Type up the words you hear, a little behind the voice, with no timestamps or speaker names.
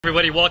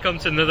Everybody, welcome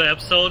to another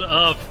episode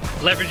of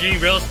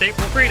Leveraging Real Estate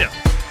for Freedom.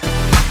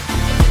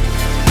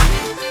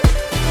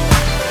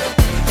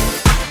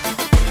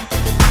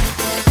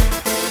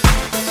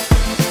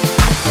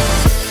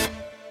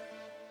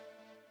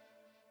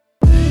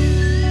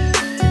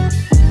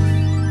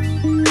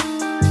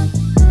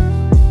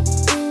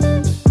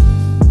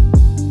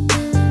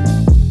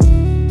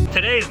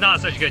 Today is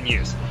not such good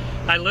news.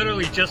 I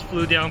literally just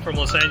flew down from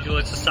Los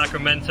Angeles to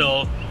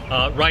Sacramento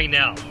right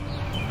now.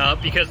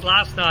 Because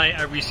last night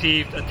I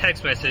received a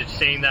text message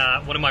saying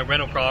that one of my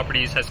rental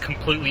properties has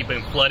completely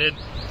been flooded.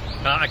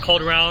 I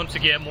called around to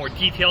get more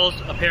details.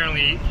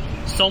 Apparently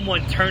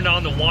someone turned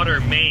on the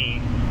water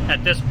main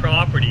at this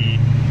property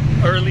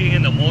early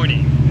in the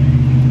morning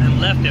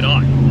and left it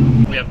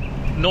on. We have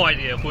no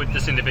idea who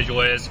this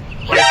individual is.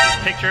 Here's this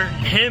picture.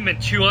 Him and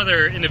two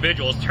other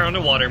individuals turned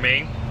on the water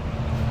main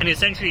and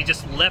essentially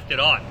just left it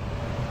on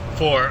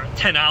for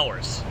 10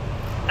 hours.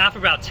 After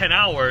about 10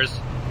 hours,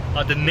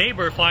 the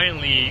neighbor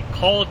finally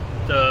called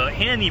the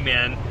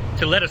handyman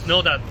to let us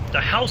know that the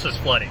house is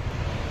flooding.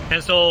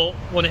 And so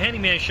when the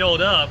handyman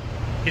showed up,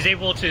 he's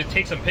able to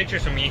take some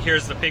pictures from me.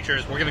 Here's the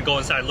pictures. We're gonna go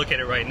inside and look at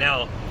it right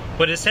now.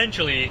 But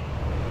essentially,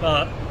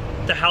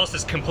 the house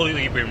has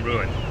completely been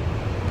ruined.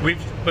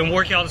 We've been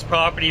working on this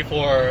property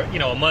for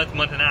a month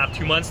and a half,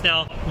 2 months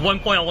now. One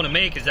point I want to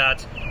make is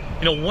that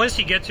once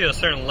you get to a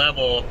certain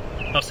level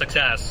of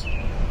success,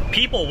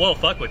 people will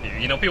fuck with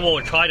you. People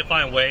will try to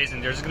find ways,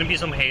 and there's going to be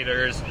some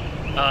haters,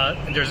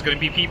 and there's going to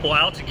be people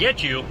out to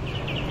get you.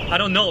 I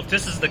don't know if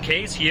this is the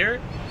case here,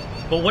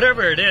 but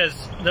whatever it is,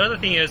 the other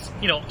thing is,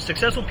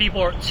 successful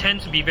people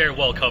tend to be very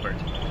well covered.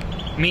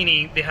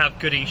 Meaning they have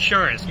good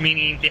insurance,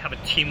 meaning they have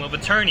a team of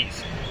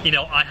attorneys.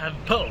 I have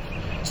both.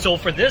 So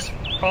for this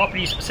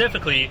property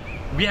specifically,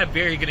 we have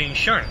very good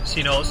insurance,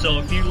 So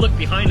if you look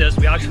behind us,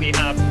 we actually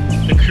have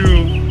the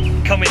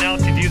crew coming out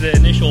to do the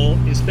initial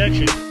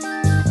inspection.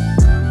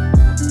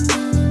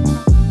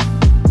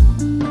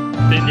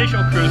 The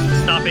initial cruise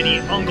to stop any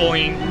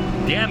ongoing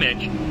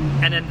damage,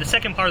 and then the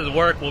second part of the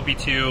work will be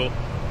to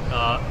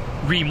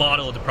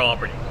remodel the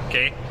property,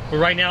 okay? But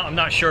right now, I'm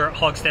not sure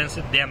how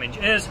extensive the damage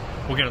is.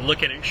 We're gonna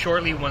look at it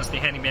shortly once the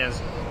handyman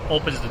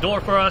opens the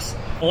door for us.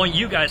 I want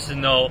you guys to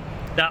know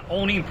that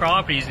owning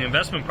properties and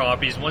investment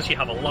properties, once you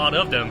have a lot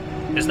of them,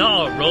 is not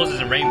all roses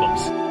and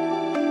rainbows.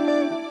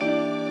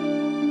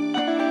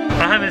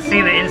 I haven't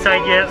seen the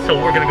inside yet, so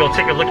we're gonna go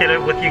take a look at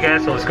it with you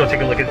guys. So let's go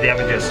take a look at the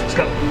damages. Let's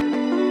go.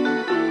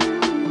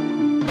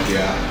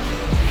 Yeah.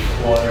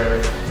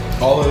 Water.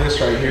 All of this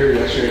right here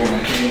yesterday when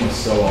I came was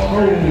so all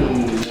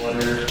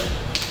water.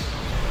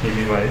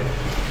 Maybe my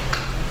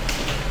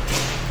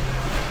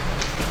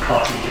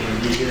coffee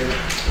can be here.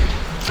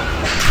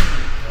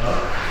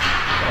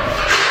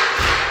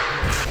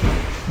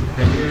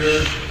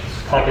 Here.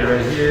 Pocket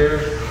right here.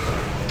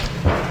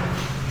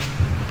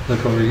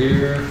 Look over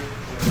here.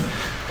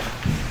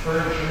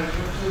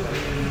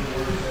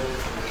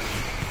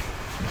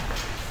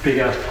 Big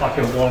ass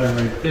pocket of water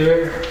right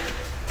there.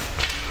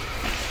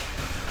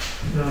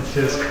 That's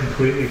just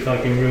completely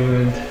fucking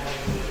ruined.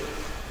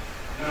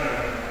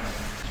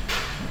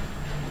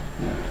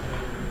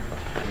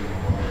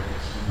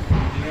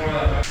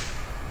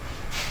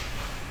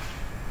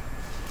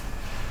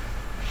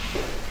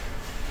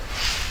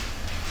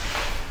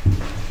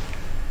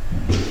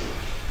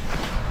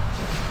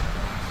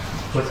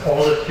 Was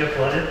all this shit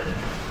flooded?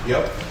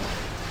 Yep.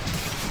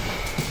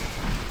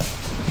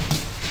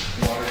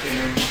 Water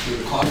came through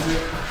the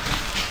closet.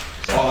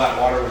 All that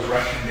water was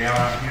rushing down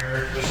out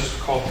here. This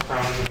is called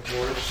crowns and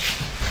boards.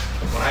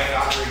 When I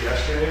got here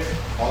yesterday,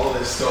 all of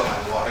this still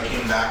had water. I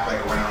came back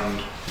like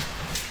around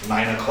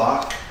 9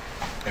 o'clock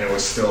and it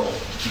was still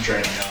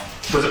draining out.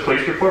 Was a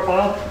police report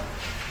filed?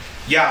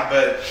 Yeah,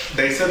 but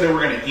they said they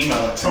were going to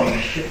email it to me.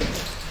 Shit.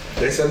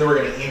 They said they were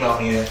going to email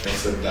me it. They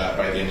said that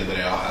by the end of the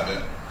day I'll have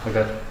it.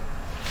 Okay.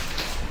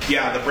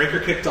 Yeah, the breaker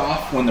kicked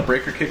off. When the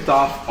breaker kicked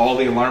off, all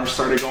the alarms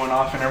started going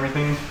off and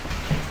everything.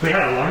 We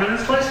had an alarm in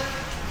this place?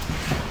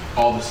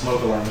 All the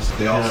smoke alarms,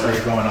 they all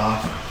started going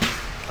off.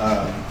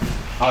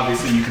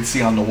 Obviously you can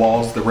see on the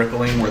walls the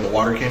rippling where the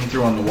water came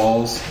through on the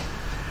walls.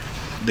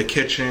 The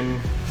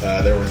kitchen,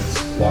 there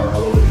was water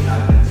all over the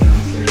cabinets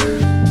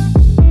downstairs.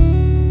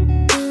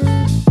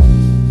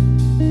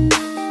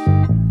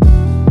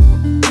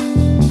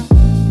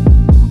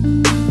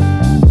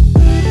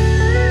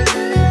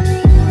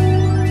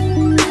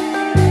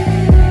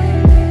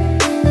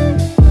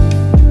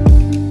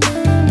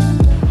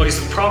 Okay,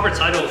 so the proper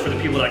title for the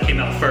people that came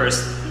out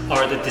first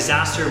are the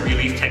disaster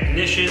relief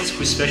technicians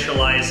who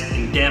specialize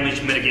in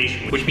damage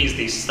mitigation, which means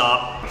they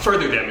stop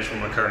further damage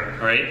from occurring,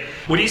 all right?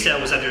 What he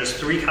said was that there's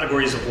 3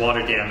 categories of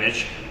water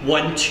damage,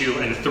 1, 2,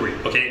 and 3,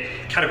 okay?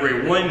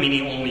 Category 1,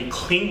 meaning only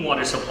clean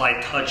water supply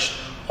touched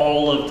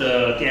all of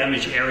the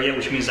damaged area,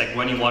 which means like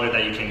running water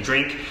that you can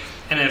drink.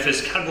 And if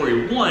it's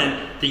category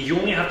 1, then you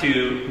only have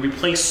to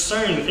replace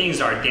certain things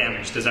that are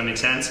damaged. Does that make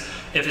sense?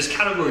 If it's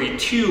category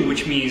 2,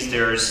 which means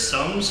there's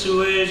some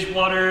sewage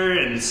water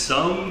and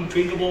some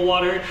drinkable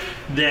water,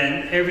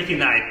 then everything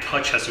that I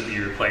touch has to be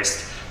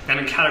replaced. And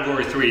in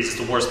category 3 is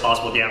the worst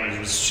possible damage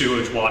with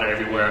sewage water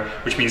everywhere,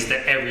 which means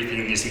that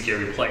everything needs to get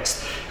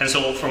replaced. And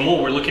so from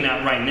what we're looking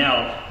at right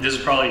now, this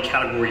is probably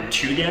category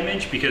 2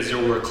 damage because there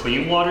were a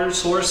clean water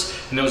source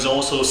and there was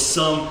also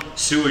some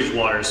sewage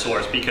water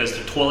source because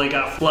the toilet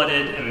got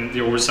flooded and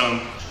there was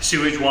some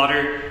sewage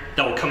water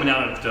that were coming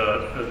out of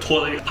the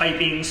toilet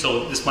piping.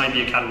 So this might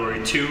be a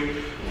category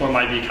 2 or it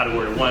might be a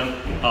category 1.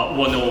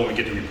 We'll know when we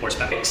get the reports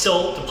back. Okay,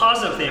 so the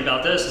positive thing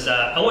about this is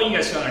that I want you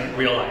guys to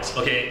realize,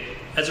 okay,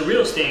 as a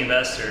real estate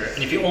investor,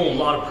 and if you own a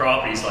lot of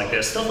properties like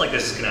this, stuff like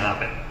this is gonna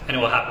happen, and it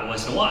will happen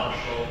once in a while.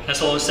 And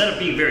so instead of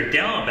being very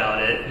down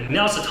about it,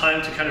 now's the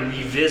time to kind of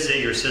revisit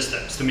your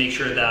systems, to make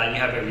sure that you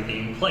have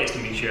everything in place, to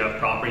make sure you have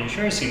proper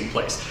insurance in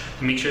place,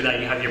 to make sure that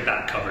you have your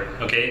back covered,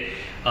 okay?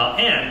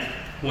 And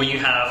when you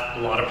have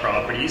a lot of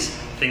properties,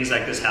 things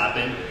like this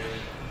happen,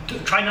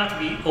 try not to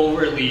be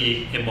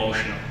overly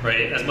emotional,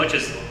 right? As much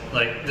as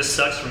like this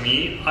sucks for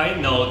me, I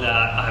know that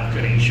I have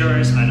good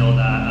insurance, I know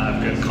that I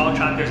have good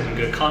contractors and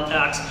good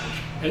contacts.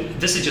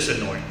 This is just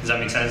annoying. Does that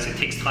make sense? It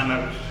takes time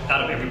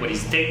out of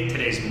everybody's day.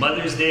 Today's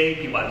Mother's Day.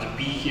 People have to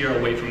be here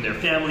away from their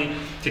family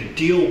to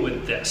deal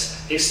with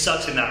this. It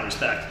sucks in that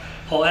respect.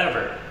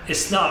 However,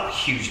 it's not a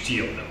huge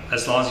deal though,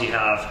 as long as you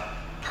have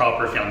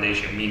proper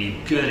foundation,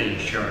 meaning good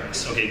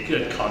insurance, okay,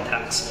 good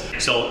contacts.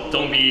 So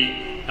don't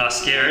be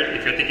scared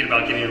if you're thinking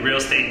about getting into real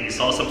estate and you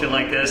saw something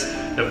like this.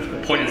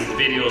 The point of this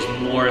video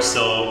is more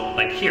so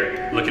like,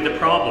 here, look at the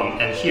problem,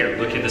 and here,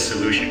 look at the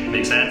solution.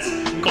 Make sense?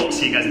 Cool,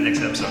 see you guys in the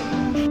next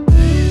episode.